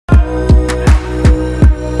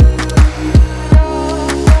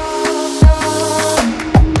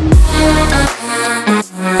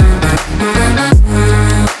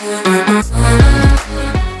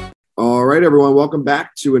everyone. Welcome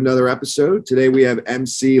back to another episode. Today we have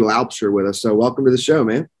MC Laubscher with us. So welcome to the show,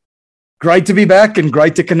 man. Great to be back and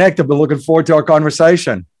great to connect. I've been looking forward to our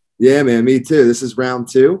conversation. Yeah, man, me too. This is round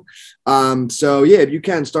two. If you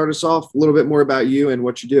can start us off a little bit more about you and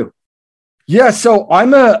what you do. Yeah, so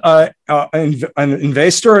I'm an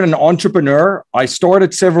investor and an entrepreneur. I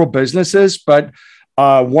started several businesses, but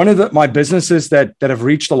one of my businesses that have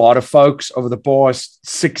reached a lot of folks over the past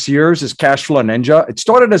 6 years is Cashflow Ninja. It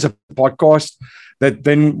started as a podcast that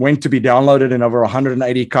then went to be downloaded in over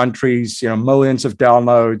 180 countries, millions of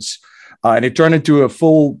downloads, and it turned into a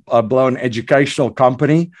full-blown educational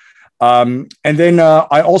company. And then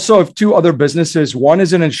I also have two other businesses. One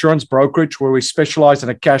is an insurance brokerage where we specialize in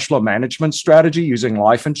a cash flow management strategy using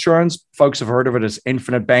life insurance. Folks have heard of it as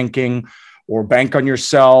infinite banking or bank on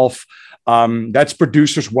yourself. That's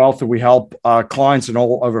Producers Wealth, and we help clients in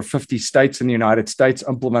all over 50 states in the United States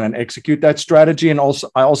implement and execute that strategy. And I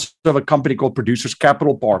also have a company called Producers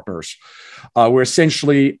Capital Partners, where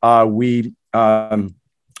essentially we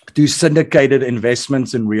do syndicated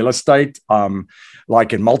investments in real estate,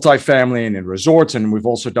 like in multifamily and in resorts. And we've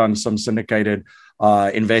also done some syndicated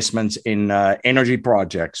investments in energy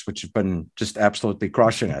projects, which have been just absolutely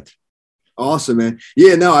crushing it. Awesome, man.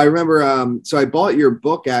 Yeah, no, I remember. So I bought your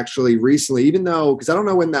book actually recently, even though, because I don't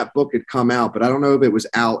know when that book had come out, but I don't know if it was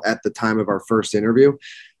out at the time of our first interview.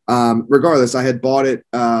 Regardless, I had bought it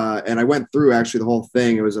and I went through actually the whole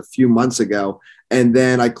thing. It was a few months ago. And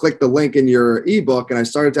then I clicked the link in your ebook and I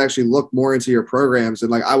started to actually look more into your programs.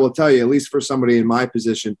 And I will tell you, at least for somebody in my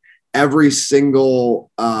position, every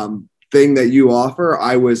single thing that you offer,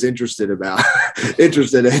 I was interested in.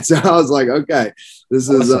 So I was like, okay, this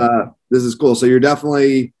is cool. So you're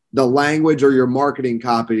definitely, the language or your marketing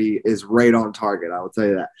copy is right on target. I will tell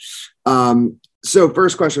you that. So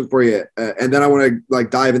first question for you, and then I want to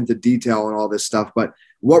dive into detail and all this stuff, but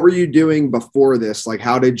what were you doing before this?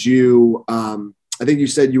 How did you, I think you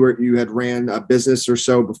said you had ran a business or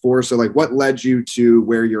so before. So what led you to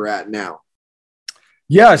where you're at now?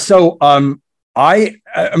 Yeah. So I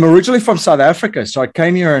am originally from South Africa. So I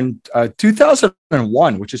came here in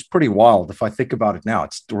 2001, which is pretty wild. If I think about it now,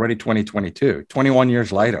 it's already 2022, 21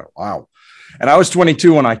 years later. Wow. And I was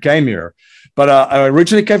 22 when I came here, but I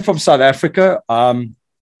originally came from South Africa. And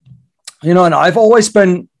I've always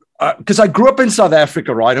been, because I grew up in South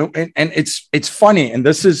Africa, right? And it's funny. And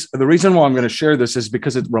this is the reason why I'm going to share this is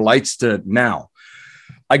because it relates to now.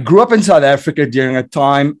 I grew up in South Africa during a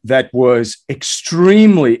time that was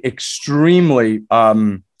extremely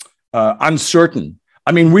uncertain.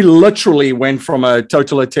 I mean, we literally went from a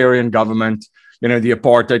totalitarian government, the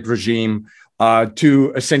apartheid regime,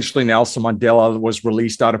 to essentially Nelson Mandela was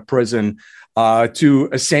released out of prison, to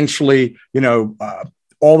essentially,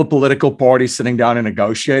 all the political parties sitting down and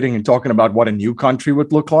negotiating and talking about what a new country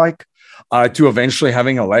would look like, to eventually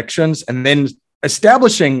having elections and then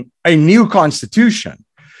establishing a new constitution.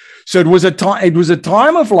 So it was a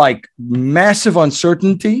time of massive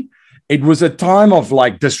uncertainty. It was a time of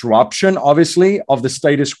disruption, obviously, of the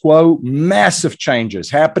status quo, massive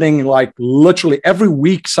changes happening literally every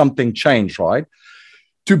week, something changed, right?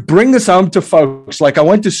 To bring this home to folks, I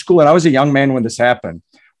went to school and I was a young man when this happened.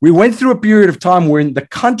 We went through a period of time where the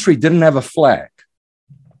country didn't have a flag.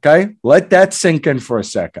 Okay, let that sink in for a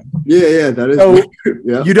second. Yeah, that is. So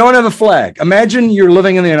yeah. You don't have a flag. Imagine you're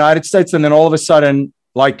living in the United States and then all of a sudden,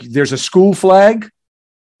 there's a school flag,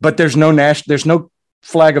 but there's no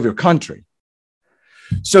flag of your country.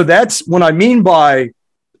 So that's what I mean by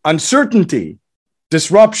uncertainty,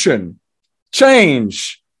 disruption,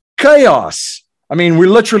 change, chaos. I mean, we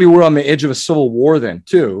literally were on the edge of a civil war then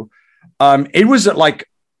too. It was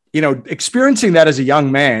experiencing that as a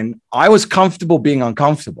young man, I was comfortable being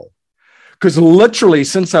uncomfortable because literally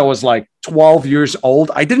since I was 12 years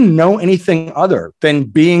old, I didn't know anything other than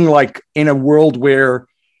being in a world where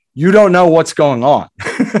you don't know what's going on,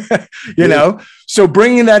 know? So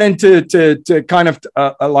bringing that into to kind of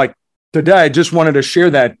today, I just wanted to share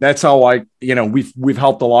that. That's how we've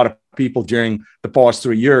helped a lot of people during the past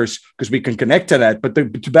 3 years because we can connect to that. But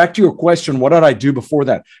back to your question, what did I do before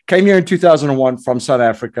that? Came here in 2001 from South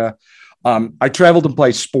Africa. I traveled and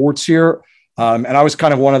played sports here. And I was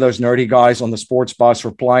kind of one of those nerdy guys on the sports bus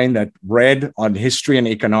or plane that read on history and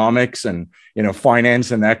economics and,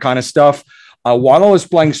 finance and that kind of stuff. While I was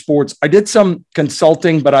playing sports, I did some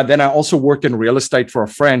consulting, but then I also worked in real estate for a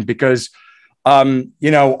friend because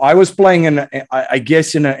I was playing in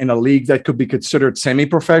a league that could be considered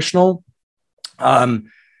semi-professional.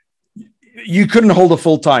 You couldn't hold a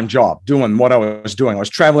full-time job doing what I was doing. I was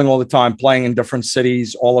traveling all the time, playing in different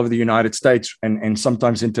cities all over the United States and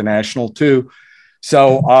sometimes international too.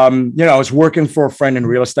 So, I was working for a friend in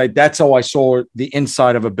real estate. That's how I saw the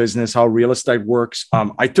inside of a business, how real estate works.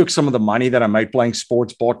 I took some of the money that I made playing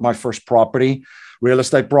sports, bought my first property, real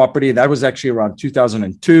estate property. That was actually around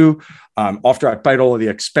 2002. After I paid all of the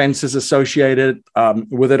expenses associated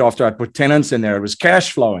with it, after I put tenants in there, it was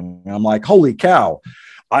cash flowing. And I'm like, holy cow.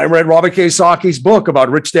 I read Robert Kiyosaki's book about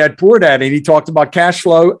Rich Dad, Poor Dad, and he talked about cash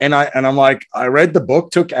flow. And I'm like, I read the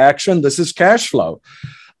book, took action. This is cash flow.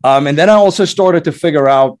 And then I also started to figure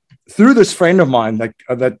out through this friend of mine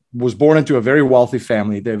that was born into a very wealthy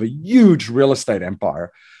family. They have a huge real estate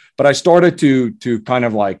empire. But I started to kind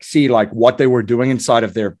of like see like what they were doing inside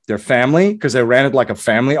of their family, because they ran it like a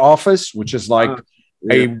family office, which is like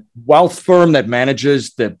a wealth firm that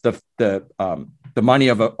manages the money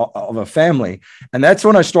of a family. And that's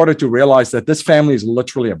when I started to realize that this family is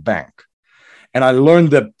literally a bank. And I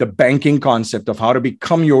learned the banking concept of how to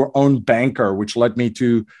become your own banker, which led me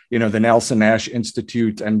to, the Nelson Nash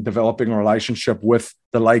Institute and developing a relationship with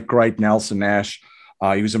the late, great Nelson Nash.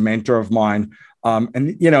 He was a mentor of mine.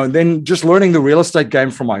 And then just learning the real estate game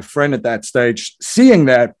from my friend at that stage, seeing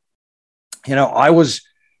that, I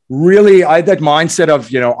had that mindset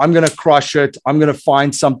of, I'm going to crush it. I'm going to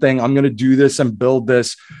find something. I'm going to do this and build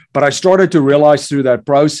this. But I started to realize through that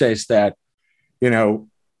process that,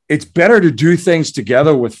 it's better to do things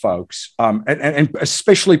together with folks, and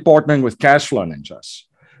especially partnering with cash flow ninjas,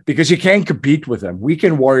 because you can't compete with them.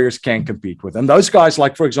 Weekend warriors can't compete with them. Those guys,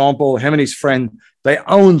 like, for example, him and his friend, they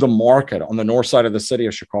own the market on the north side of the city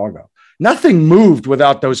of Chicago. Nothing moved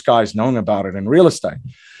without those guys knowing about it in real estate.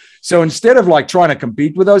 So instead of like trying to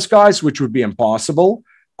compete with those guys, which would be impossible,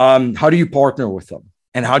 how do you partner with them?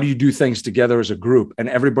 And how do you do things together as a group? And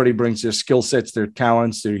everybody brings their skill sets, their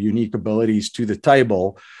talents, their unique abilities to the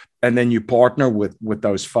table. And then you partner with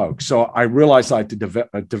those folks. So I realized I had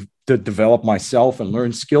to develop myself and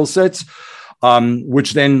learn skill sets,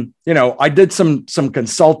 which then, I did some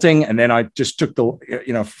consulting, and then I just took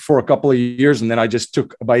for a couple of years. And then I just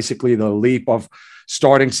took basically the leap of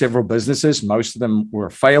starting several businesses. Most of them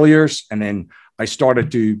were failures. And then I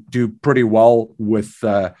started to do pretty well with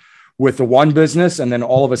the one business. And then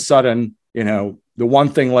all of a sudden, the one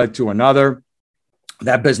thing led to another.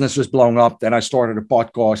 That business was blown up. Then I started a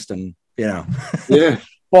podcast, and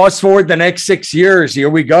fast forward the next 6 years, here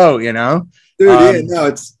we go. Dude,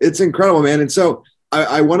 it's incredible, man. And so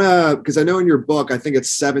I want to, because I know in your book, I think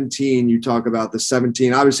it's 17. You talk about the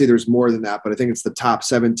 17. Obviously, there's more than that, but I think it's the top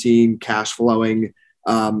 17 cash flowing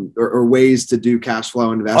or ways to do cash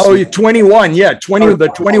flow investment. Oh, 21. Yeah, 20 of the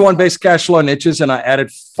 21 base cash flow niches, and I added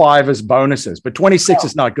 5 as bonuses. But 26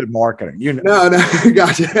 is not good marketing. No,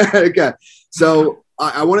 gotcha. Okay, so.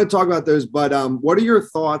 I want to talk about those, but what are your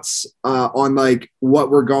thoughts on like what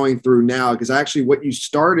we're going through now? Because actually what you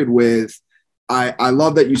started with, I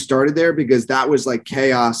love that you started there, because that was like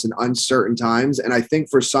chaos and uncertain times. And I think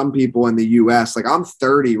for some people in the US, like I'm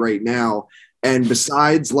 30 right now, and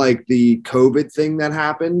besides like the COVID thing that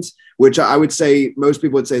happened, which I would say most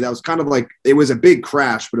people would say that was kind of like, it was a big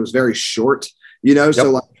crash, but it was very short, Yep. So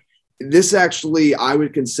like, this actually, I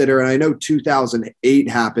would consider, and I know 2008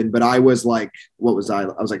 happened, but I was like, what was I?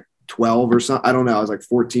 I was like 12 or something. I don't know. I was like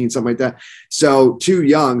 14, something like that. So too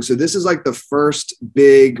young. So this is like the first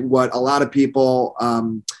big, what a lot of people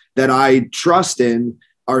that I trust in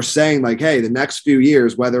are saying like, hey, the next few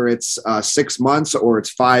years, whether it's 6 months or it's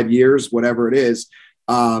 5 years, whatever it is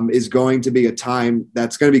going to be a time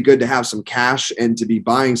that's going to be good to have some cash and to be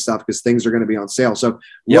buying stuff, because things are going to be on sale. So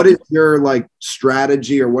what is your like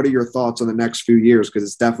strategy, or what are your thoughts on the next few years? Because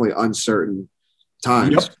it's definitely uncertain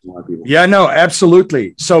times for a lot of people. Yeah, no,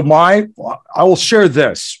 absolutely. So I will share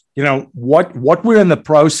this, what we're in the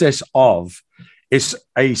process of is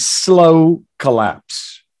a slow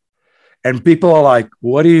collapse. And people are like,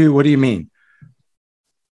 what do you mean?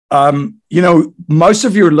 Most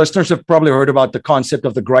of your listeners have probably heard about the concept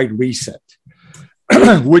of the Great Reset,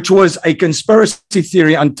 which was a conspiracy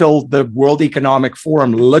theory until the World Economic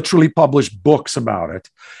Forum literally published books about it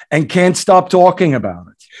and can't stop talking about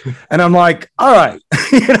it. And I'm like, all right,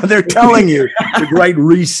 they're telling you the Great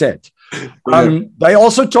Reset. They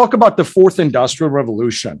also talk about the Fourth Industrial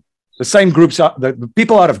Revolution, the same groups, the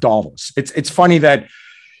people out of Davos. It's funny that,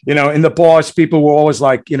 in the past, people were always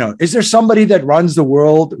like, is there somebody that runs the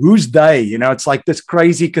world? Who's they? It's like this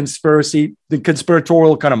crazy the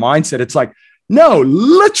conspiratorial kind of mindset. It's like, no,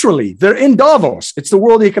 literally, they're in Davos. It's the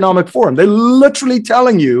World Economic Forum. They're literally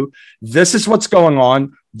telling you, this is what's going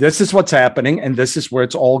on, this is what's happening, and this is where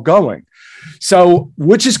it's all going. So,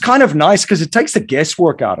 which is kind of nice, because it takes the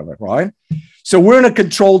guesswork out of it, right? So we're in a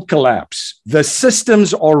controlled collapse. The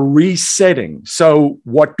systems are resetting. So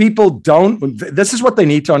what people don't, this is what they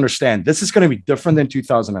need to understand. This is going to be different than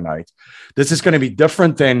 2008. This is going to be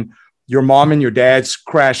different than your mom and your dad's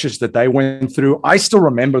crashes that they went through. I still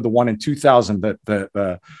remember the one in 2000,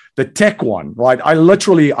 the tech one, right? I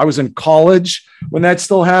was in college when that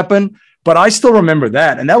still happened, but I still remember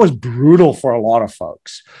that. And that was brutal for a lot of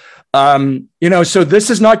folks. So this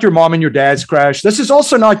is not your mom and your dad's crash. This is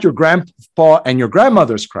also not your grandpa and your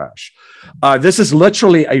grandmother's crash. This is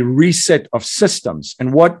literally a reset of systems.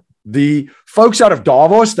 And what the folks out of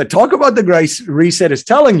Davos that talk about the great reset is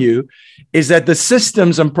telling you is that the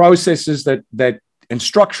systems and processes that and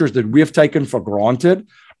structures that we have taken for granted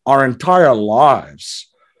our entire lives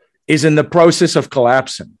is in the process of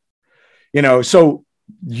collapsing. So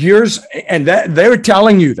years, and that they're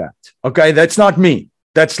telling you that, okay, that's not me.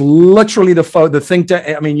 That's literally the thing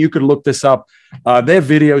you could look this up. There are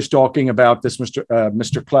videos talking about this,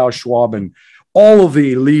 Mr. Klaus Schwab and all of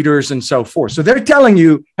the leaders and so forth. So they're telling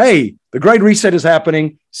you, hey, the Great Reset is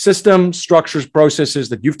happening. Systems, structures, processes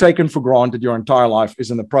that you've taken for granted your entire life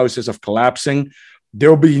is in the process of collapsing.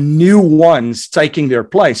 There'll be new ones taking their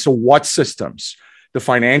place. So what systems? The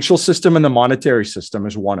financial system and the monetary system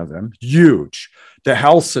is one of them. Huge. The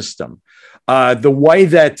health system. The way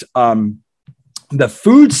that the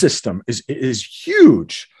food system is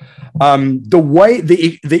huge. The way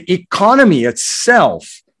the economy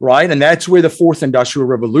itself, right? And that's where the fourth industrial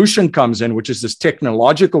revolution comes in, which is this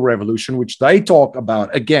technological revolution, which they talk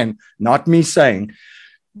about. Again, not me saying.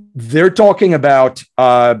 They're talking about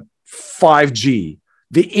 5G,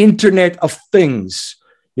 the Internet of Things.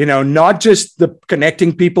 Not just the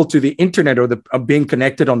connecting people to the internet or being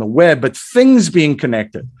connected on the web, but things being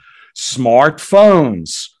connected.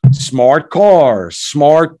 Smartphones, smart cars,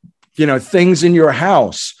 smart, things in your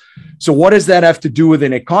house. So what does that have to do with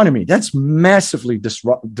an economy? That's massively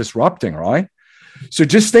disrupting, right? So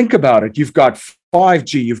just think about it. You've got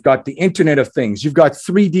 5G, you've got the Internet of Things, you've got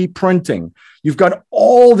 3D printing, you've got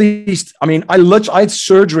all these. I had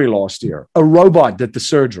surgery last year. A robot did the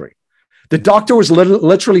surgery. The doctor was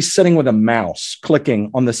literally sitting with a mouse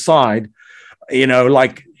clicking on the side,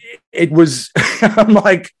 like it was, I'm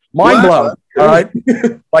like, mind blown, all right?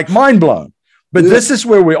 Like mind blown. But this is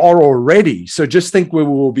where we are already. So just think where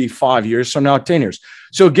we will be 5 years from now, 10 years.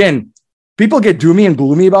 So again, people get doomy and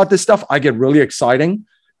gloomy about this stuff. I get really exciting.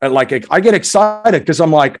 I get excited because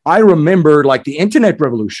I'm like, I remember like the internet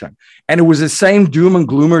revolution. And it was the same doom and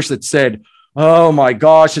gloomers that said, oh my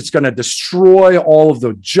gosh, it's going to destroy all of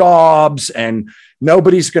the jobs and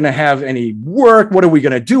nobody's going to have any work. What are we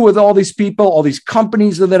going to do with all these people, all these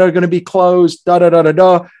companies that are going to be closed,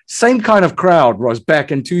 Same kind of crowd was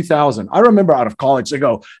back in 2000. I remember out of college, they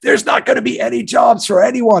go, there's not going to be any jobs for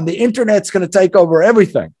anyone. The internet's going to take over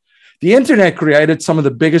everything. The internet created some of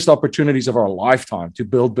the biggest opportunities of our lifetime to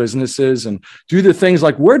build businesses and do the things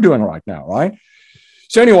like we're doing right now, right?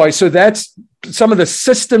 So anyway, so that's some of the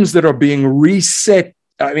systems that are being reset.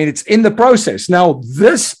 It's in the process. Now,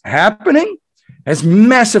 this happening has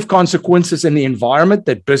massive consequences in the environment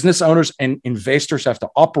that business owners and investors have to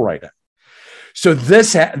operate in. So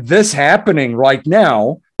this happening right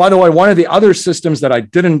now, by the way, one of the other systems that I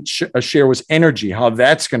didn't share was energy, how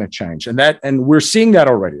that's going to change. And we're seeing that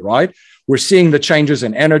already, right? We're seeing the changes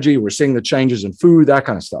in energy. We're seeing the changes in food, that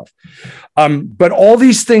kind of stuff. But all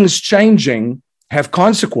these things changing have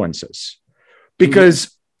consequences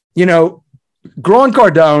because, Grant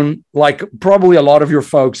Cardone, like probably a lot of your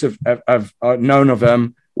folks have known of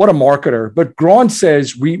him. What a marketer. But Grant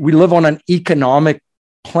says we live on an economic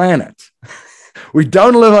planet. We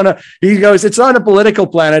don't live he goes, it's not a political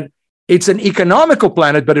planet. It's an economical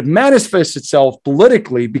planet, but it manifests itself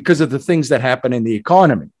politically because of the things that happen in the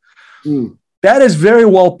economy. That is very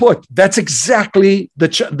well put. That's exactly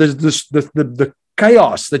the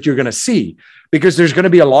chaos that you're going to see, because there's going to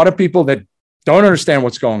be a lot of people that don't understand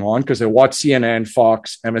what's going on because they watch CNN,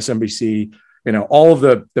 Fox, MSNBC, all of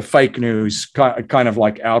the fake news kind of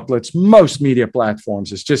like outlets, most media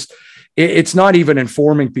platforms. It's not even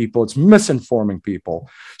informing people. It's misinforming people.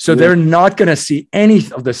 So they're not going to see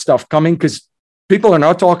any of this stuff coming because people are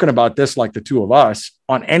not talking about this like the two of us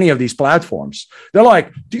on any of these platforms. They're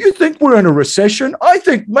like, do you think we're in a recession? I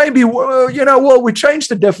think maybe, we changed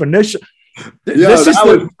the definition. This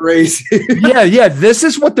was crazy. yeah. This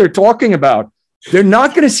is what they're talking about. They're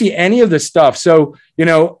not going to see any of this stuff. So,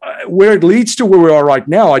 where it leads to where we are right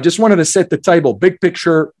now, I just wanted to set the table. Big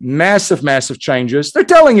picture, massive, massive changes. They're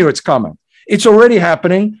telling you it's coming. It's already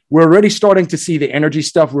happening. We're already starting to see the energy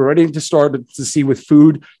stuff. We're ready to start to see with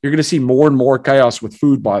food. You're going to see more and more chaos with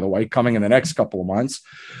food, by the way, coming in the next couple of months.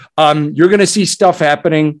 You're going to see stuff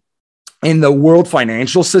happening in the world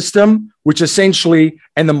financial system, which essentially,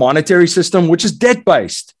 and the monetary system, which is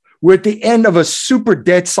debt-based. We're at the end of a super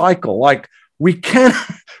debt cycle. Like we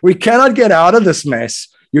cannot get out of this mess.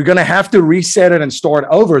 You're going to have to reset it and start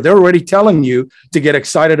over. They're already telling you to get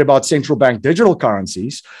excited about central bank digital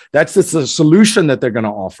currencies. That's the solution that they're going to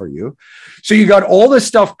offer you. So you got all this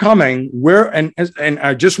stuff coming. And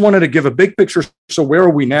I just wanted to give a big picture. So where are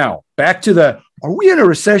we now? Back to are we in a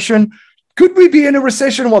recession? Could we be in a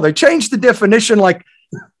recession? Well, they changed the definition. Like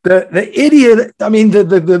the idiot. I mean,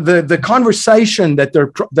 the conversation that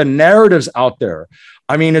the narratives out there.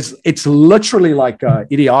 I mean, it's literally like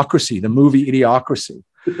Idiocracy, the movie Idiocracy.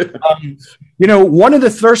 One of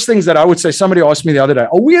the first things that I would say, somebody asked me the other day,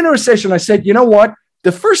 are we in a recession? I said, you know what?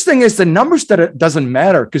 The first thing is the numbers that it doesn't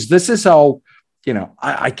matter, because this is how,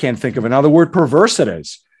 I can't think of another word, perverse it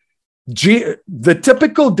is. The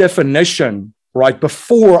typical definition, right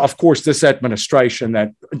before, of course, this administration,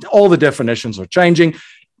 that all the definitions are changing.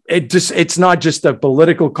 It's not just a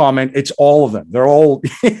political comment. It's all of them. They're all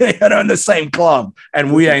in the same club,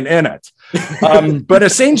 and we ain't in it. But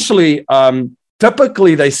essentially,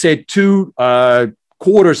 typically they said 2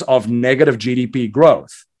 quarters of negative GDP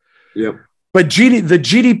growth. Yep. But the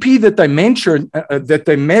GDP that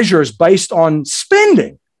they measure is based on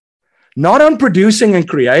spending, not on producing and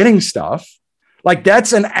creating stuff. Like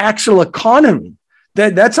that's an actual economy.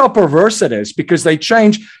 That's how perverse it is, because they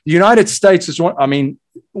change. The United States is one. I mean,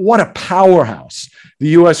 what a powerhouse the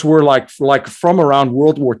U.S. were like from around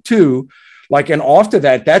World War II. And after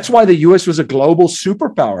that, that's why the U.S. was a global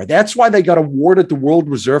superpower. That's why they got awarded the world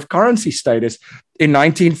reserve currency status in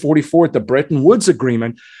 1944 at the Bretton Woods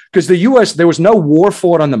Agreement, because the U.S., there was no war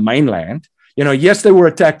fought on the mainland. Yes, they were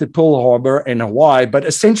attacked at Pearl Harbor in Hawaii, but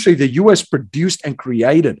essentially the U.S. produced and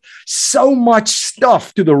created so much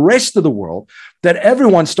stuff to the rest of the world that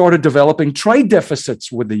everyone started developing trade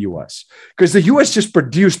deficits with the U.S. because the U.S. just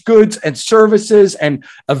produced goods and services and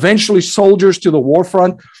eventually soldiers to the war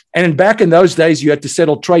front. And back in those days, you had to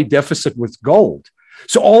settle trade deficit with gold.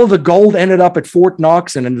 So all of the gold ended up at Fort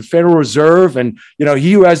Knox and in the Federal Reserve. And,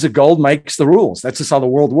 he who has the gold makes the rules. That's just how the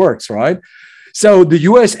world works, right? So the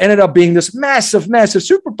U.S. ended up being this massive, massive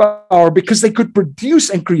superpower because they could produce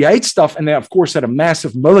and create stuff. And they, of course, had a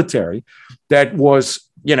massive military that was,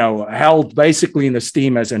 held basically in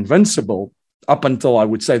esteem as invincible up until, I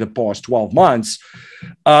would say, the past 12 months.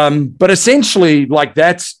 But essentially,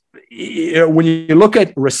 that's, when you look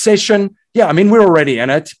at recession, yeah, I mean, we're already in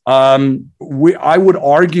it. I would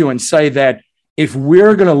argue and say that if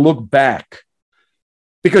we're going to look back,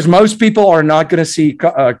 because most people are not going to see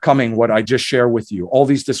coming what I just shared with you, all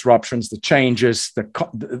these disruptions, the changes,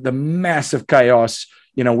 the massive chaos,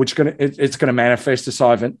 which it's going to manifest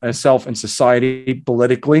itself in society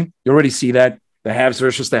politically. You already see that, the haves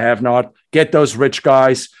versus the have-not. Get those rich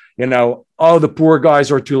guys, the poor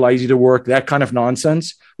guys are too lazy to work, that kind of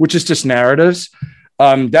nonsense, which is just narratives.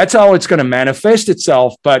 That's how it's going to manifest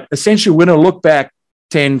itself. But essentially, we're going to look back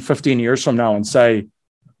 10, 15 years from now and say,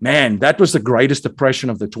 man, that was the greatest depression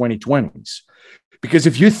of the 2020s. Because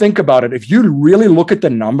if you think about it, if you really look at the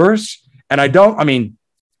numbers, and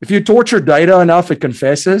if you torture data enough, it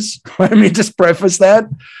confesses. Let me just preface that.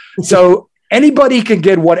 So anybody can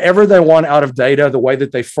get whatever they want out of data, the way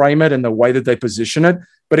that they frame it and the way that they position it.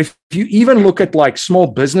 But if you even look at small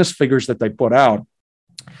business figures that they put out,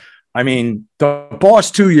 the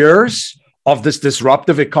past 2 years of this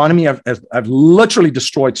disruptive economy have literally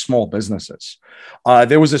destroyed small businesses.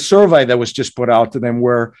 There was a survey that was just put out to them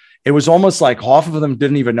where it was almost like half of them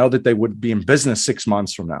didn't even know that they would be in business 6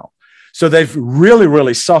 months from now. So they've really,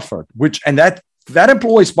 really suffered, and that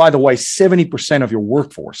employs, by the way, 70% of your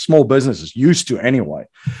workforce, small businesses used to anyway.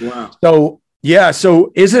 Wow. So yeah.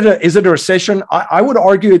 So is it a recession? I would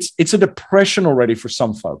argue it's a depression already for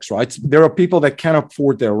some folks, right? There are people that can't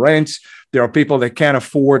afford their rents. There are people that can't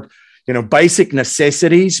afford basic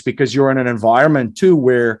necessities, because you're in an environment too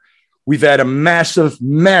where we've had a massive,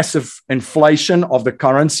 massive inflation of the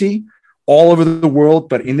currency all over the world,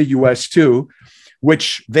 but in the US too,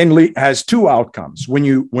 which then has 2 outcomes. When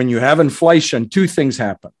you have inflation, 2 things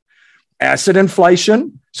happen. Asset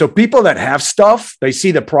inflation. So people that have stuff, they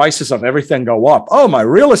see the prices of everything go up. Oh, my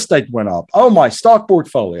real estate went up. Oh, my stock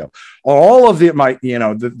portfolio, or all of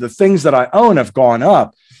the things that I own have gone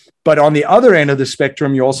up. But on the other end of the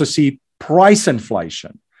spectrum, you also see price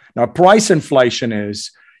inflation. Now, price inflation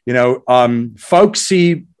is, folks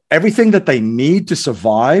see everything that they need to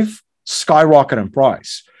survive skyrocket in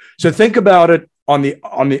price. So think about it on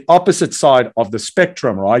the opposite side of the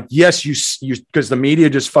spectrum, right? Yes, you because the media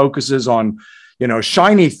just focuses on,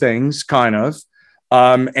 shiny things, kind of.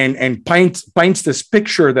 and paints this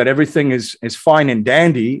picture that everything is fine and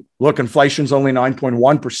dandy. Look, inflation's only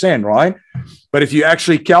 9.1%, right? But if you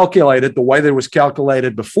actually calculate it the way that it was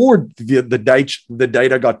calculated before the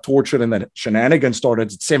data got tortured and the shenanigans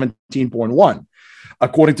started, it's 17.1,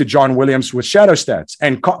 according to John Williams with Shadow Stats.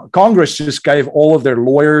 And Congress just gave all of their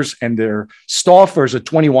lawyers and their staffers a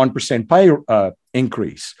 21% pay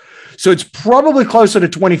increase. So it's probably closer to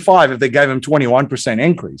 25 if they gave them 21%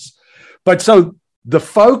 increase. But so the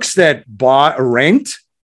folks that buy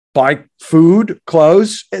food,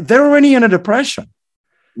 clothes, they're already in a depression.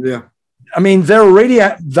 Yeah. I mean, they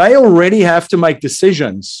already have to make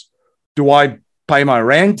decisions. Do I pay my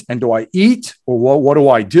rent and do I eat, or what do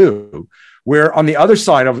I do? Where on the other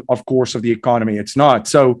side of course of the economy, it's not.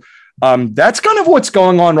 So that's kind of what's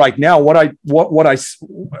going on right now.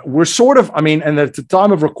 We're sort of, I mean, and at the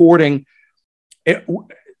time of recording,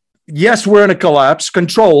 yes, we're in a collapse,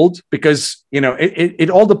 controlled, because it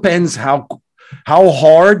all depends how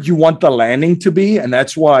hard you want the landing to be, and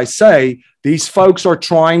that's why I say these folks are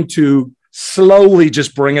trying to slowly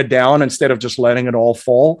just bring it down instead of just letting it all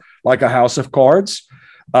fall like a house of cards.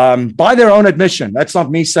 By their own admission, that's not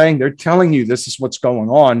me saying, they're telling you this is what's going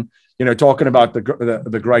on. Talking about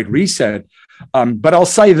the Great Reset. But I'll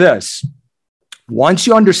say this: once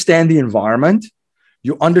you understand the environment,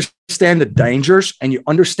 you understand the dangers, and you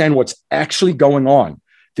understand what's actually going on,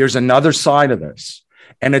 there's another side of this.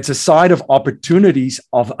 And it's a side of opportunities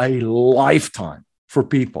of a lifetime for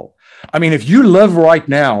people. I mean, if you live right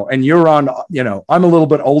now and you're on, I'm a little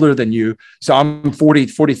bit older than you, so I'm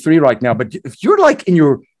 43 right now. But if you're like in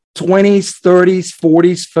your 20s, 30s,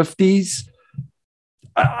 40s, 50s,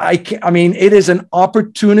 I mean, it is an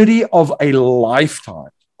opportunity of a lifetime,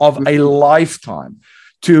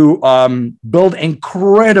 to build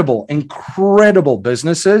incredible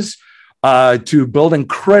businesses, to build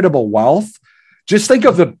incredible wealth. Just think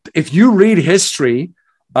of if you read history,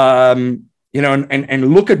 and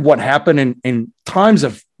look at what happened in times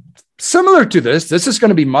of similar to this is going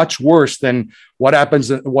to be much worse than what happened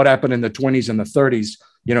in the 20s and the 30s.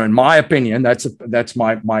 In my opinion, that's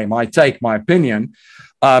my take, my opinion.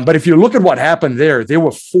 But if you look at what happened there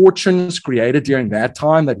were fortunes created during that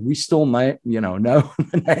time that we still know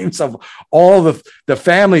the names of all the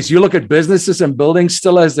families. You look at businesses and buildings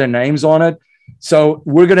still has their names on it. So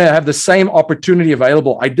we're going to have the same opportunity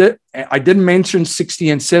available. I didn't mention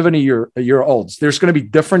 60 and 70 year olds. There's going to be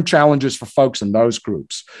different challenges for folks in those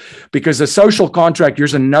groups, because the social contract,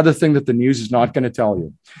 here's another thing that the news is not going to tell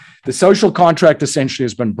you. The social contract essentially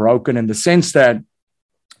has been broken in the sense that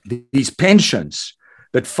these pensions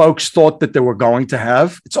that folks thought that they were going to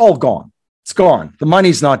have, it's all gone. It's gone. The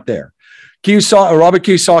money's not there. Robert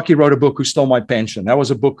Kiyosaki wrote a book, Who Stole My Pension? That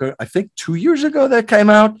was a book, I think 2 years ago that came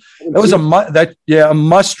out. That was a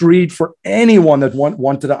must read for anyone that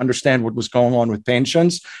wanted to understand what was going on with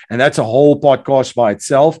pensions. And that's a whole podcast by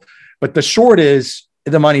itself. But the short is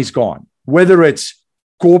the money's gone, whether it's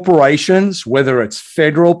corporations, whether it's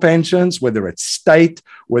federal pensions, whether it's state,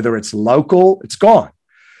 whether it's local, it's gone.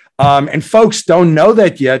 And folks don't know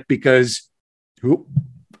that yet, because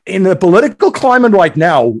in the political climate right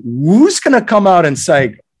now, who's going to come out and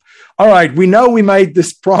say, all right, we know we made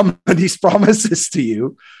these promises to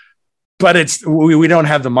you, but we don't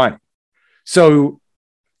have the money. So,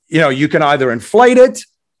 you can either inflate it,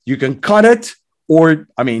 you can cut it, or,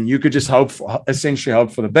 you could just essentially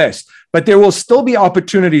hope for the best. But there will still be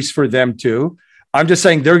opportunities for them too. I'm just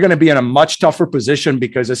saying they're going to be in a much tougher position,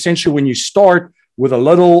 because essentially when you start with a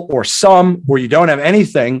little or some, or you don't have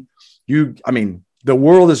anything, the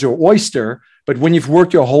world is your oyster. But when you've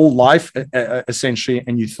worked your whole life, essentially,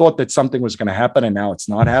 and you thought that something was going to happen and now it's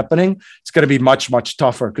not happening, it's going to be much, much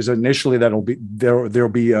tougher, because initially there'll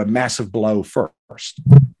be a massive blow first.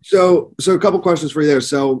 So a couple questions for you there.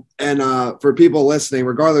 So, and for people listening,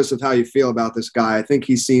 regardless of how you feel about this guy, I think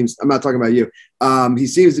I'm not talking about you. He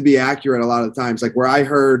seems to be accurate a lot of times. Like where I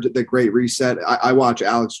heard the Great Reset, I watch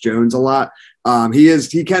Alex Jones a lot.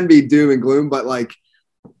 He can be doom and gloom, but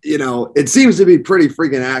it seems to be pretty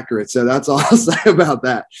freaking accurate. So that's all I'll say about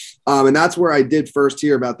that. And that's where I did first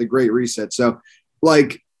hear about the Great Reset. So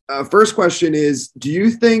first question is, do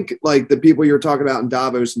you think the people you're talking about in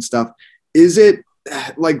Davos and stuff, is it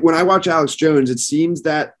when I watch Alex Jones, it seems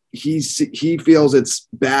that he feels it's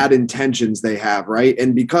bad intentions they have, right?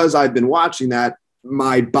 And because I've been watching that,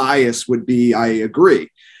 my bias would be, I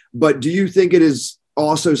agree. But do you think it is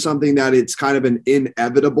also something that it's kind of an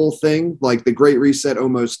inevitable thing, like the Great Reset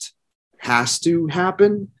almost has to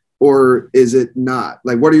happen, or is it not?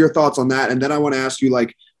 What are your thoughts on that? And then I want to ask you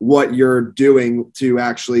what you're doing to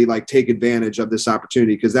actually take advantage of this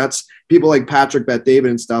opportunity, because that's people like Patrick Bet-David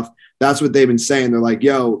and stuff. That's what they've been saying. They're like,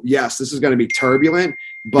 yo, yes, this is going to be turbulent,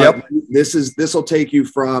 but this will take you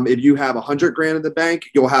from, if you have 100 grand in the bank,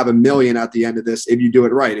 you'll have $1 million at the end of this. If you do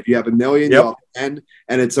it right, if you have $1 million, you'll have 10,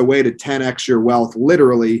 and it's a way to 10x your wealth,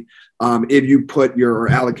 literally, if you put or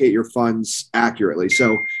allocate your funds accurately.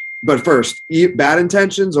 So, but first, bad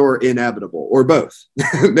intentions or inevitable, or both?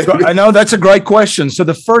 I know that's a great question. So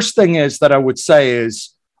the first thing is that I would say is,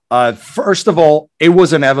 first of all, it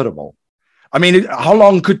was inevitable. I mean, how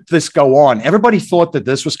long could this go on? Everybody thought that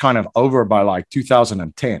this was kind of over by like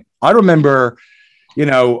 2010. I remember,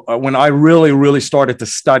 when I really, really started to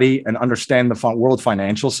study and understand the world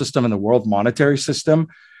financial system and the world monetary system,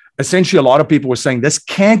 essentially a lot of people were saying this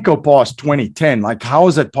can't go past 2010. Like, how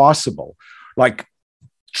is it possible? Like,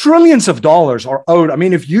 trillions of dollars are owed. I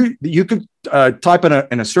mean, if you could type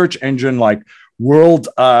in a search engine like world,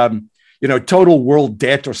 total world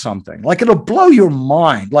debt or something, like it'll blow your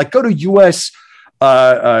mind. Like go to US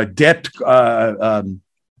debt,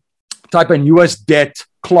 type in US debt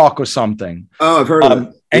clock or something. Oh, I've heard of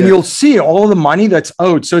it. And you'll see all the money that's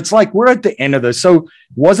owed. So it's like we're at the end of this. So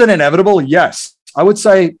was it inevitable? Yes. I would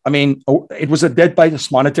say, it was a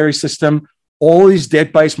debt-based monetary system. All these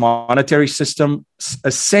debt-based monetary system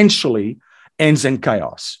essentially ends in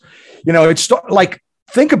chaos. It's like,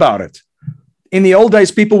 think about it. In the old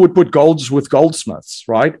days, people would put golds with goldsmiths,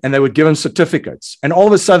 right? And they would give them certificates. And all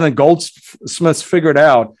of a sudden, goldsmiths figured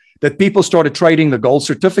out that people started trading the gold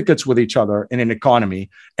certificates with each other in an economy,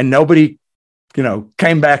 and nobody,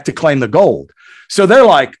 came back to claim the gold. So they're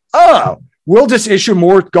like, oh, we'll just issue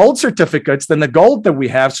more gold certificates than the gold that we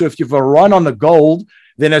have. So if you have a run on the gold,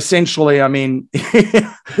 then essentially,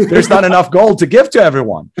 there's not enough gold to give to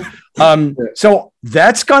everyone. So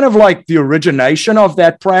that's kind of like the origination of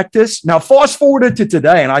that practice. Now, fast forward it to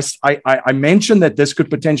today, and I mentioned that this could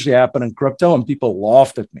potentially happen in crypto, and people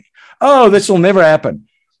laughed at me. Oh, this will never happen.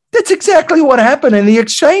 That's exactly what happened in the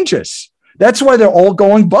exchanges. That's why they're all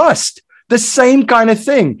going bust. The same kind of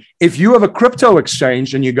thing. If you have a crypto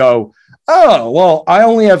exchange and you go, oh, well, I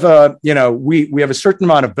only have we have a certain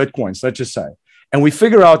amount of Bitcoins, let's just say. And we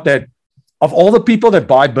figure out that of all the people that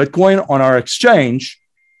buy Bitcoin on our exchange,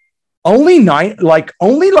 only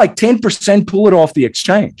 10% pull it off the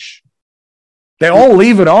exchange. They all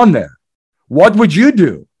leave it on there. What would you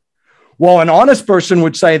do? Well, an honest person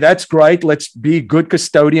would say, that's great. Let's be good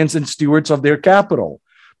custodians and stewards of their capital.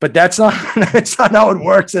 But that's not how it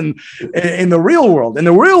works in the real world. In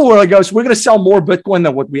the real world, it goes, we're going to sell more Bitcoin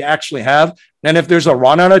than what we actually have. And if there's a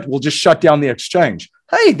run on it, we'll just shut down the exchange.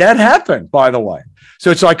 Hey, that happened, by the way.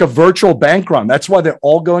 So it's like a virtual bank run. That's why they're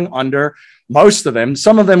all going under. Most of them,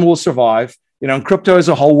 some of them will survive. And crypto as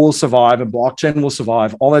a whole will survive, and blockchain will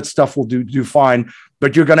survive. All that stuff will do fine.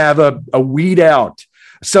 But you're going to have a weed out.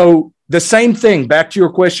 So the same thing, back to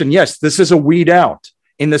your question. Yes, this is a weed out.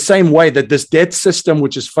 In the same way that this debt system,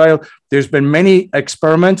 which has failed, there's been many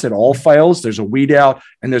experiments, it all fails. There's a weed out,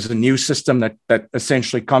 and there's a new system that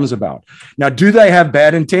essentially comes about. Now, do they have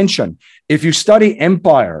bad intention? If you study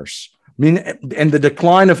empires, and the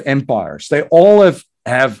decline of empires, they all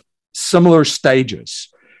have similar stages.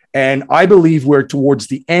 And I believe we're towards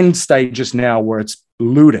the end stages now where it's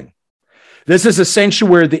looting. This is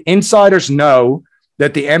essentially where the insiders know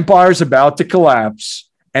that the empire is about to collapse,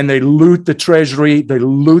 and they loot the treasury, they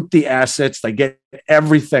loot the assets, they get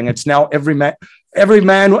everything. It's now every man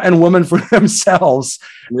and woman for themselves.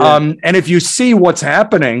 Yeah. And if you see what's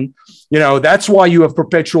happening, that's why you have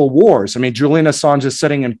perpetual wars. Julian Assange is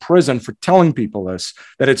sitting in prison for telling people this,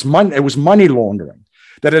 that it was money laundering,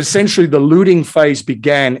 that essentially the looting phase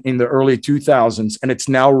began in the early 2000s, and it's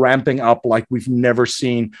now ramping up like we've never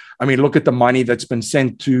seen. Look at the money that's been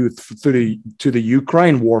sent to the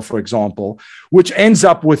Ukraine war, for example, which ends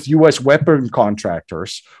up with U.S. weapon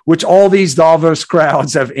contractors, which all these Davos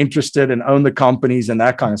crowds have interested and own the companies and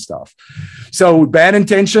that kind of stuff. So bad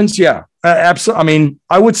intentions, yeah, absolutely.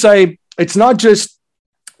 I would say it's not just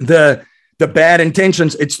the bad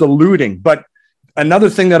intentions, it's the looting. But another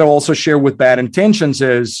thing that I'll also share with bad intentions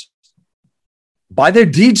is, by their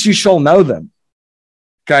deeds, you shall know them.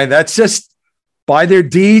 Okay. That's just, by their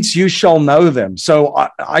deeds, you shall know them. So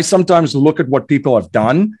I sometimes look at what people have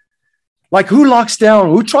done. Like, who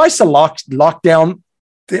tries to lock down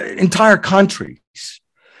the entire countries,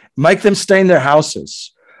 make them stay in their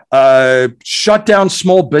houses, shut down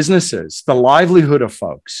small businesses, the livelihood of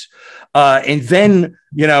folks, and then,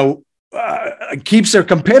 keeps their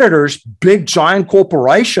competitors, big giant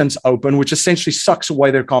corporations, open, which essentially sucks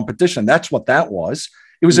away their competition. That's what that was.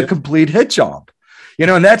 It was a complete hit job.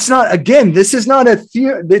 And that's not, again, this is not a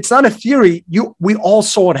theory. It's not a theory. We all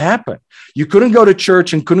saw it happen. You couldn't go to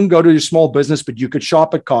church and couldn't go to your small business, but you could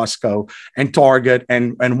shop at Costco and Target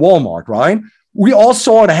and Walmart, right? We all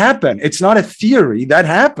saw it happen. It's not a theory, that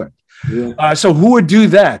happened. Yeah. So who would do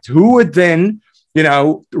that? Who would then,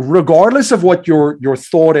 regardless of what your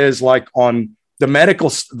thought is like on the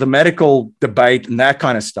medical debate and that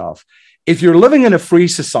kind of stuff, if you're living in a free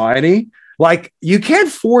society, like, you can't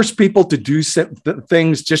force people to do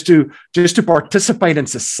things just to participate in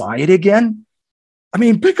society again. I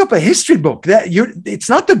mean, pick up a history book. It's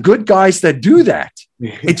not the good guys that do that.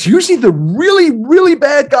 It's usually the really, really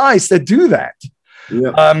bad guys that do that.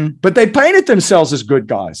 Yeah. But they painted themselves as good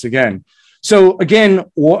guys again. So again,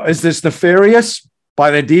 is this nefarious? By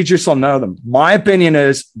the deeds you shall know them. My opinion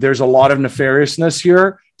is there's a lot of nefariousness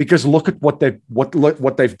here, because look at what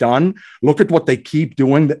they've done. Look at what they keep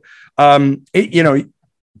doing.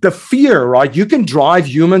 The fear, right? You can drive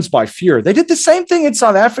humans by fear. They did the same thing in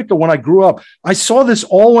South Africa when I grew up. I saw this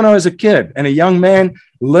all when I was a kid and a young man,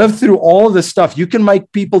 lived through all of this stuff. You can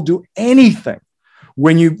make people do anything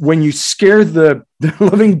when you scare the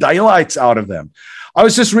living daylights out of them. I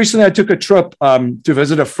took a trip to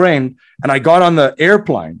visit a friend, and I got on the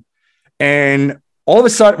airplane, and all of a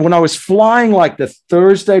sudden, when I was flying, like the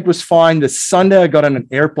Thursday it was fine. The Sunday I got on an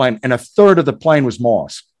airplane, and a third of the plane was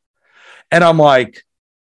mosque. And I'm like,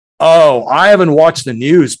 oh, I haven't watched the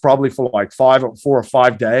news probably for like 4 or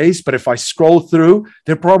 5 days. But if I scroll through,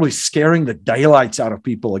 they're probably scaring the daylights out of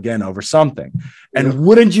people again over something. And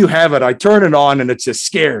wouldn't you have it? I turn it on and it's just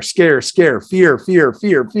scare, fear.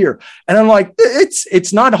 And I'm like,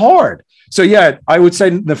 it's not hard. So yeah, I would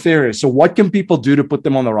say nefarious. So what can people do to put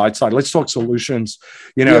them on the right side? Let's talk solutions.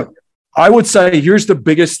 I would say here's the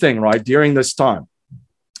biggest thing, right, during this time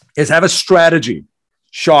is have a strategy.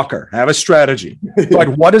 Shocker, have a strategy. But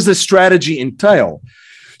what does the strategy entail?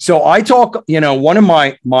 So I talk, one of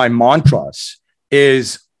my mantras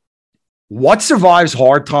is what survives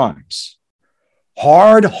hard times?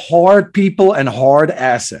 Hard people and hard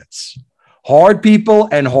assets. Hard people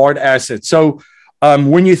and hard assets. So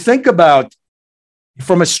when you think about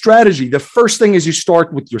from a strategy, the first thing is you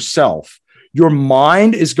start with yourself. Your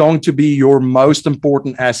mind is going to be your most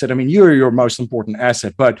important asset. I mean, you're your most important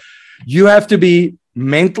asset, but you have to be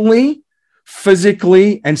mentally,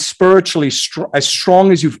 physically, and spiritually as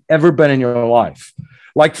strong as you've ever been in your life.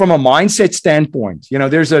 Like from a mindset standpoint,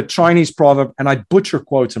 there's a Chinese proverb, and I butcher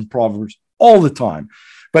quotes and proverbs all the time,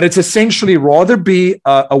 but it's essentially rather be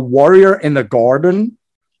a warrior in the garden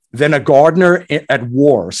than a gardener at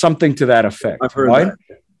war, something to that effect. I've heard right?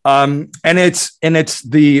 That. And it's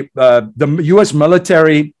the U.S.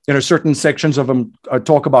 military, certain sections of them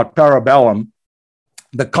talk about parabellum,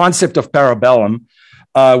 the concept of parabellum,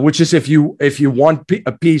 which is if you want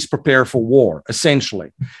a peace, prepare for war.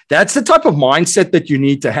 Essentially, that's the type of mindset that you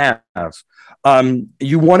need to have.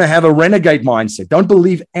 You want to have a renegade mindset. Don't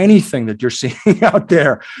believe anything that you're seeing out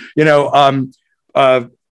there.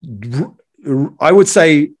 I would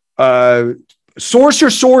say source your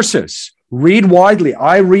sources. Read widely.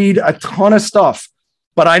 I read a ton of stuff,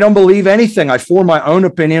 but I don't believe anything. I form my own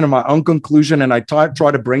opinion and my own conclusion, and I try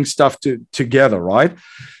to bring stuff together, right?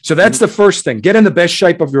 So that's the first thing. Get in the best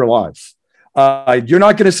shape of your life. You're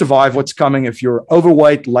not going to survive what's coming if you're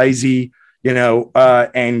overweight, lazy,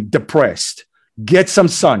 and depressed. Get some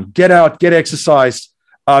sun. Get out, get exercise,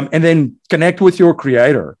 and then connect with your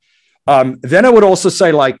creator. Then I would also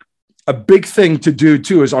say, like, a big thing to do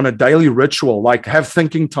too is on a daily ritual, like have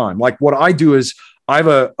thinking time. Like what I do is I have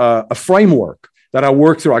a framework that I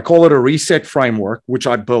work through. I call it a reset framework, which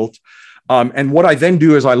I built. And what I then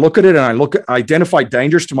do is I look at it and I identify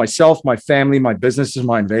dangers to myself, my family, my businesses,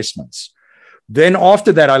 my investments. Then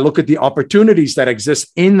after that, I look at the opportunities that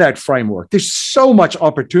exist in that framework. There's so much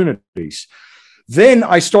opportunities. Then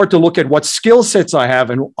I start to look at what skill sets I have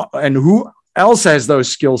and who else has those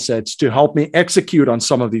skill sets to help me execute on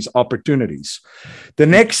some of these opportunities. The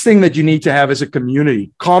next thing that you need to have is a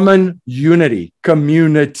community, common unity,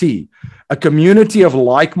 community, a community of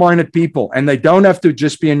like-minded people. And they don't have to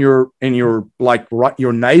just be in your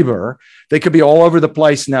neighbor. They could be all over the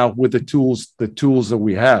place now with the tools that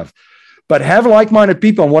we have. But have like-minded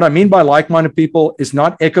people. And what I mean by like-minded people is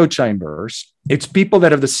not echo chambers. It's people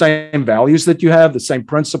that have the same values that you have, the same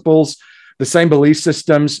principles, the same belief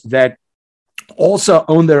systems, that also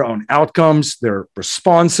own their own outcomes. They're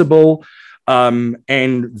responsible,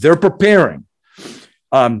 and they're preparing.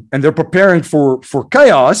 And they're preparing for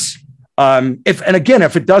chaos.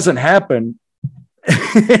 If it doesn't happen,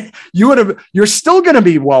 you're still going to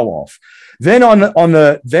be well off. Then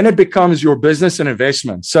then it becomes your business and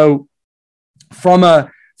investment. So from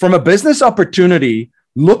from a business opportunity,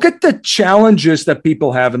 look at the challenges that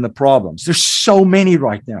people have and the problems. There's so many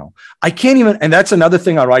right now. I can't even, and that's another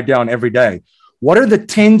thing I write down every day. What are the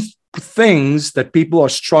 10 things that people are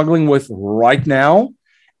struggling with right now?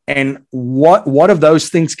 And what of those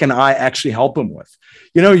things can I actually help them with?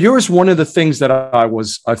 You know, here's one of the things that I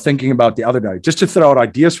was thinking about the other day, just to throw out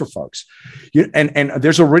ideas for folks. And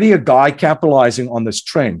there's already a guy capitalizing on this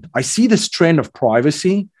trend. I see this trend of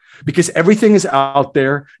privacy because everything is out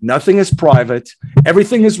there. Nothing is private.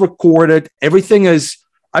 Everything is recorded. Everything is,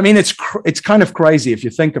 I mean, it's kind of crazy if you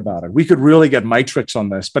think about it. We could really get Matrix on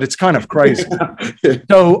this, but it's kind of crazy.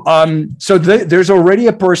 There's already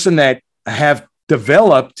a person that have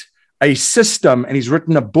developed a system, and he's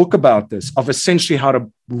written a book about this, of essentially how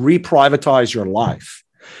to reprivatize your life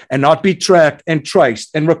and not be tracked and traced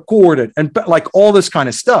and recorded and like all this kind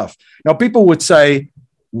of stuff. Now, people would say,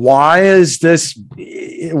 why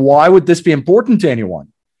would this be important to anyone?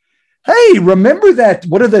 Hey, remember that?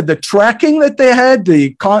 What are the tracking that they had,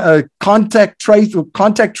 the contact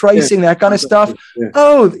tracing, that kind of stuff? Yeah.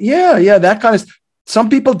 Oh, yeah, that kind of. Some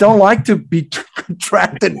people don't like to be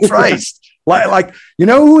tracked and traced. Like, you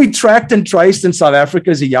know who we tracked and traced in South Africa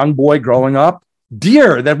as a young boy growing up?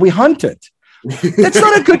 Deer that we hunted. It's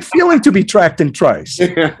not a good feeling to be tracked and traced.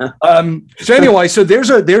 So anyway, so there's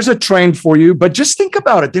a trend for you, but just think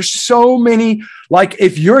about it. There's so many, like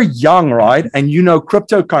if you're young, right, and you know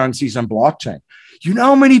cryptocurrencies and blockchain, you know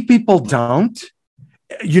how many people don't?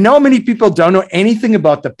 You know how many people don't know anything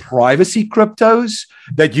about the privacy cryptos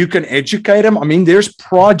that you can educate them? I mean, there's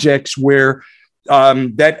projects where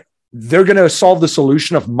that they're going to solve the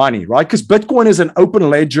solution of money, right? Because Bitcoin is an open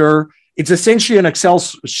ledger. It's essentially an Excel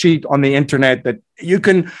sheet on the internet that you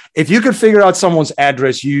can, if you can figure out someone's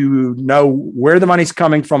address, you know where the money's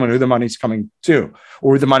coming from and who the money's coming to,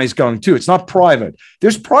 or who the money's going to. It's not private.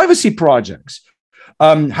 There's privacy projects.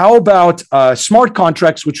 How about smart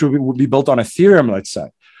contracts, which would be built on Ethereum, let's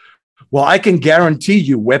say? Well, I can guarantee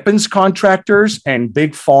you weapons contractors and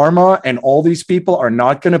big pharma and all these people are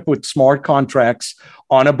not going to put smart contracts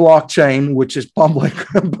on a blockchain, which is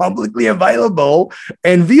publicly available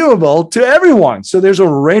and viewable to everyone. So there's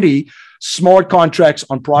already smart contracts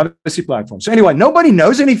on privacy platforms. So anyway, nobody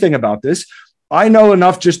knows anything about this. I know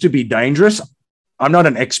enough just to be dangerous. I'm not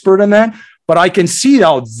an expert in that, but I can see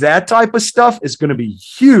how that type of stuff is going to be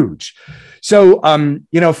huge. So,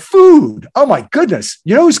 food. Oh my goodness.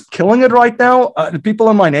 You know who's killing it right now? The people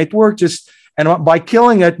in my network and by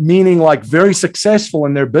killing it, meaning like very successful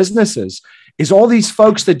in their businesses, is all these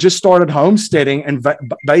folks that just started homesteading and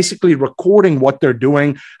basically recording what they're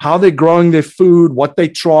doing, how they're growing their food, what they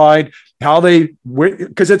tried,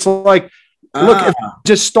 because it's like, look, if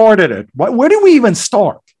just started it. Where do we even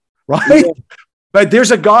start? Right. Yeah. But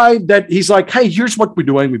there's a guy that he's like, hey, here's what we're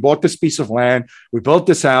doing. We bought this piece of land. We built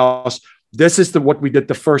this house. This is what we did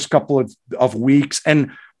the first couple of weeks.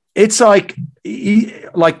 And it's like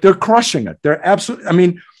they're crushing it. They're absolutely, I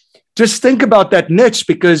mean, just think about that niche,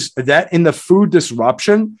 because that in the food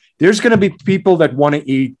disruption, there's going to be people that want to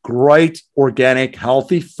eat great, organic,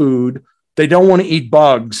 healthy food. They don't want to eat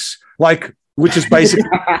bugs, which is basically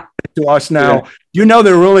to us now. Yeah. You know,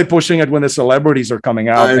 they're really pushing it when the celebrities are coming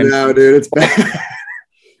out. I know, dude. It's bad.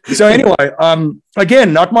 So anyway,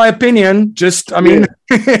 again, not my opinion. Just, I mean,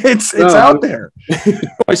 it's out there.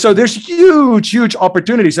 So there's huge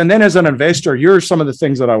opportunities. And then as an investor, here are some of the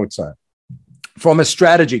things that I would say from a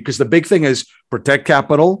strategy, because the big thing is protect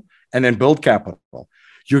capital and then build capital.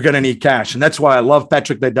 You're going to need cash. And that's why I love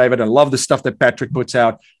Patrick Bet-David. I love the stuff that Patrick puts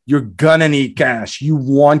out. You're going to need cash. You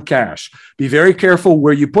want cash. Be very careful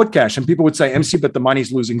where you put cash. And people would say, MC, but the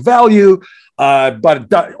money's losing value.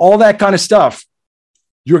 But all that kind of stuff.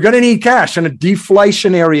 You're going to need cash in a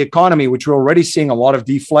deflationary economy, which we're already seeing a lot of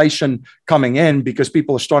deflation coming in because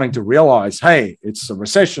people are starting to realize, hey, it's a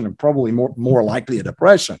recession and probably more likely a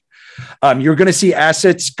depression. You're going to see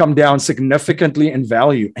assets come down significantly in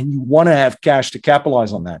value, and you want to have cash to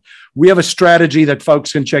capitalize on that. We have a strategy that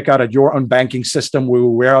folks can check out at Your Own Banking System. We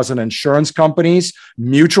warehouse in insurance companies,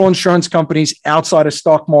 mutual insurance companies outside of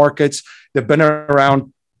stock markets. They've been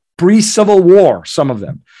around pre-Civil War, some of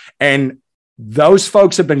them. And those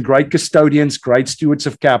folks have been great custodians, great stewards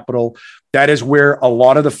of capital. That is where a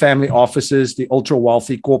lot of the family offices, the ultra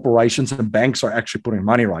wealthy corporations and banks are actually putting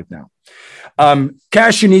money right now.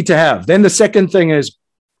 Cash you need to have. Then the second thing is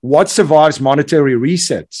what survives monetary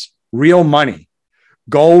resets? Real money,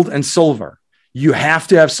 gold and silver. You have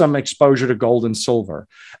to have some exposure to gold and silver.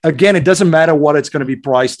 Again, it doesn't matter what it's going to be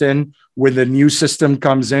priced in when the new system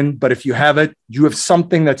comes in, but if you have it, you have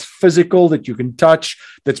something that's physical that you can touch,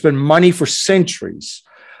 that's been money for centuries.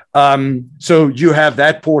 So you have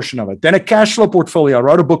that portion of it. Then a cash flow portfolio. I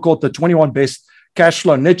wrote a book called The 21 Best Cash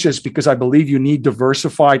Flow Niches because I believe you need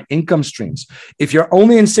diversified income streams. If you're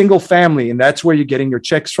only in single family and that's where you're getting your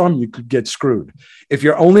checks from, you could get screwed. If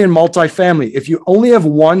you're only in multifamily, if you only have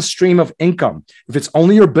one stream of income, if it's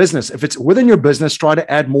only your business, if it's within your business, try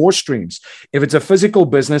to add more streams. If it's a physical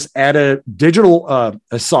business, add a digital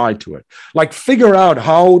side to it. Like figure out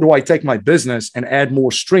how do I take my business and add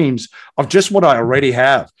more streams of just what I already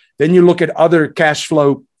have. Then you look at other cash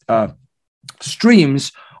flow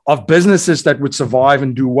streams of businesses that would survive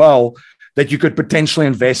and do well that you could potentially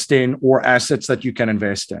invest in or assets that you can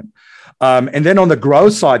invest in. And then on the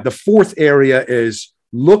growth side, the fourth area is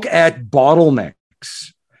look at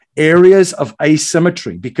bottlenecks, areas of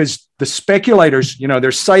asymmetry, because the speculators,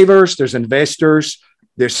 there's savers, there's investors,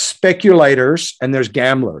 there's speculators, and there's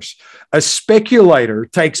gamblers. A speculator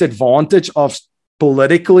takes advantage of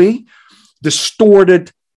politically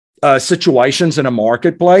distorted situations in a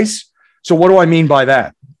marketplace. So what do I mean by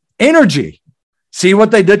that? Energy. See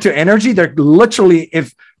what they did to energy? They're literally,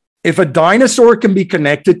 if a dinosaur can be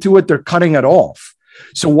connected to it, they're cutting it off.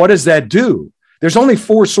 So what does that do? There's only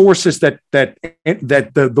four sources that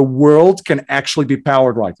the world can actually be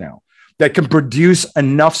powered right now, that can produce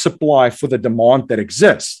enough supply for the demand that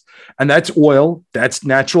exists. And that's oil, that's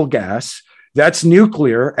natural gas, that's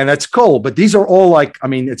nuclear, and that's coal. But these are all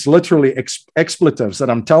it's literally expletives that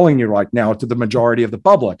I'm telling you right now to the majority of the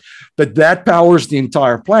public. But that powers the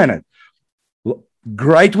entire planet.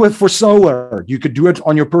 Great for solar. You could do it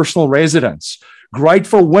on your personal residence. Great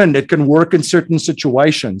for wind. It can work in certain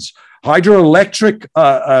situations. Hydroelectric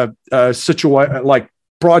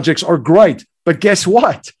projects are great. But guess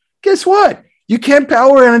what? You can't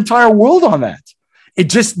power an entire world on that.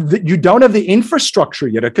 You don't have the infrastructure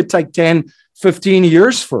yet. It could take 10, 15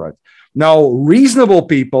 years for it. Now, reasonable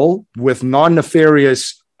people with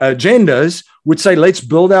non-nefarious agendas would say, let's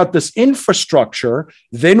build out this infrastructure.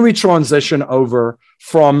 Then we transition over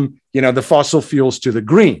from, the fossil fuels to the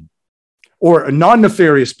green. Or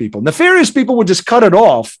non-nefarious people. Nefarious people would just cut it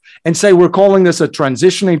off and say, we're calling this a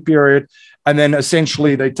transitioning period. And then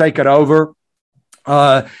essentially they take it over.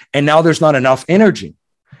 And now there's not enough energy.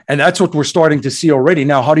 And that's what we're starting to see already.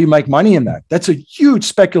 Now, how do you make money in that? That's a huge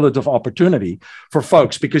speculative opportunity for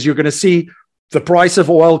folks because you're going to see the price of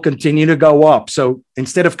oil continue to go up. So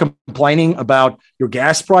instead of complaining about your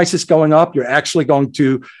gas prices going up, you're actually going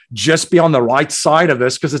to just be on the right side of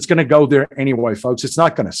this because it's going to go there anyway, folks. It's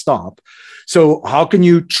not going to stop. So how can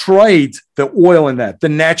you trade the oil in that, the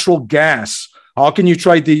natural gas? How can you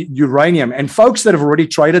trade the uranium? And folks that have already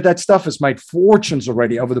traded that stuff has made fortunes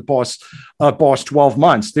already over the past 12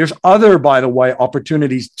 months. There's other, by the way,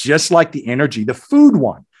 opportunities just like the energy, the food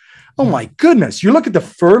one. Oh my goodness. You look at the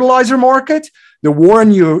fertilizer market, the war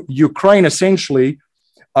in Ukraine, essentially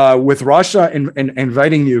with Russia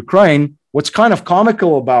invading Ukraine. What's kind of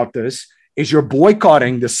comical about this is you're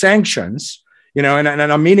boycotting the sanctions, and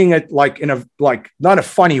I'm meaning it not a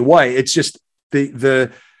funny way. It's just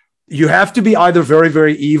you have to be either very,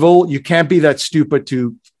 very evil. You can't be that stupid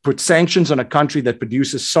to put sanctions on a country that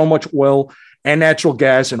produces so much oil and natural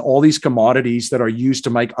gas and all these commodities that are used to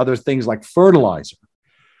make other things like fertilizer,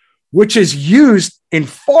 which is used in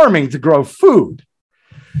farming to grow food.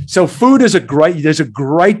 So food is there's a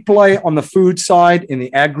great play on the food side, in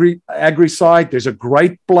the agri side. There's a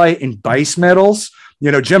great play in base metals.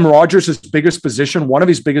 Jim Rogers' biggest position, one of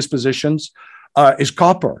his biggest positions is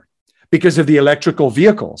copper. Because of the electrical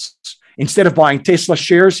vehicles. Instead of buying Tesla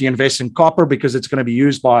shares, he invests in copper because it's going to be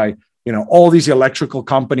used by all these electrical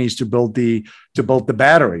companies to build the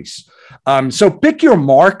batteries. So pick your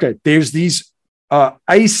market. There's these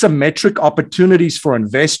asymmetric opportunities for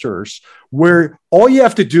investors where all you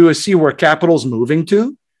have to do is see where capital's moving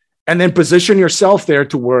to, and then position yourself there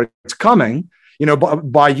to where it's coming.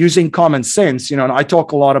 By using common sense. And I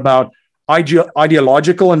talk a lot about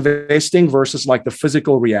ideological investing versus like the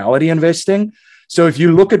physical reality investing. So if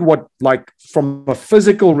you look at what, from a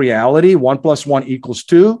physical reality, 1 + 1 =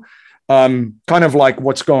 2, kind of like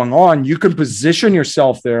what's going on, you can position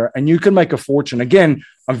yourself there and you can make a fortune. Again,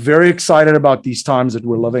 I'm very excited about these times that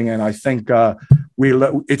we're living in. I think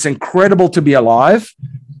it's incredible to be alive.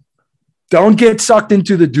 Don't get sucked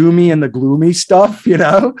into the doomy and the gloomy stuff,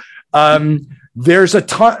 There's a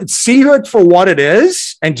ton, see it for what it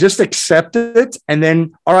is and just accept it. And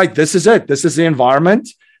then, all right, this is it. This is the environment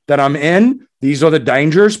that I'm in. These are the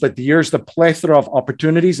dangers, but here's the plethora of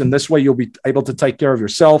opportunities. And this way you'll be able to take care of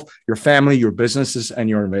yourself, your family, your businesses, and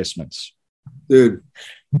your investments. Dude,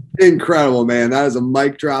 Incredible, man. That is a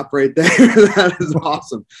mic drop right there. That is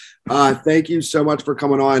awesome. Thank you so much for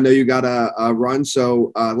coming on. I know you got a run.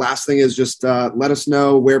 So last thing is just let us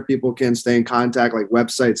know where people can stay in contact, like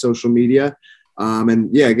website, social media.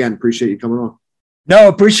 And yeah, again, appreciate you coming on. No,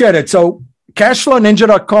 appreciate it. So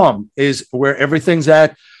cashflowninja.com is where everything's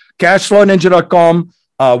at. Cashflowninja.com.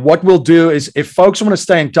 What we'll do is if folks want to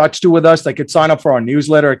stay in touch with us, they could sign up for our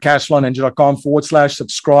newsletter at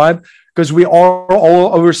cashflowninja.com/subscribe, because we are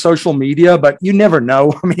all over social media, but you never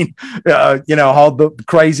know. I mean, you know, how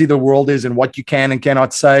crazy the world is and what you can and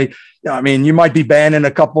cannot say. I mean, you might be banned in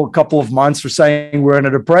a couple of months for saying we're in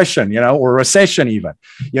a depression, you know, or a recession even,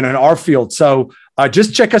 you know, in our field. So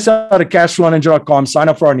just check us out at cashflowninja.com, sign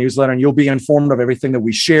up for our newsletter, and you'll be informed of everything that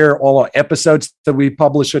we share, all our episodes that we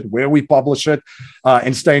publish it, where we publish it,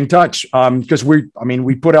 and stay in touch. Because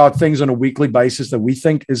we put out things on a weekly basis that we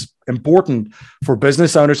think is important for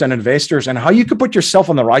business owners and investors, and how you could put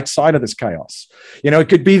yourself on the right side of this chaos. You know, it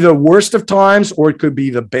could be the worst of times or it could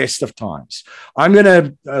be the best of times. I'm going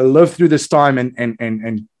to live through this time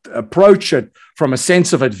and approach it from a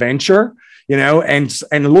sense of adventure, you know, and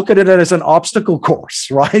look at it as an obstacle course,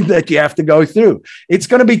 right? That you have to go through. It's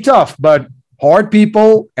going to be tough, but hard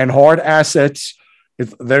people and hard assets,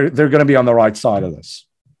 they're going to be on the right side of this.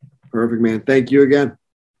 Perfect, man. Thank you again.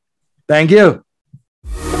 Thank you.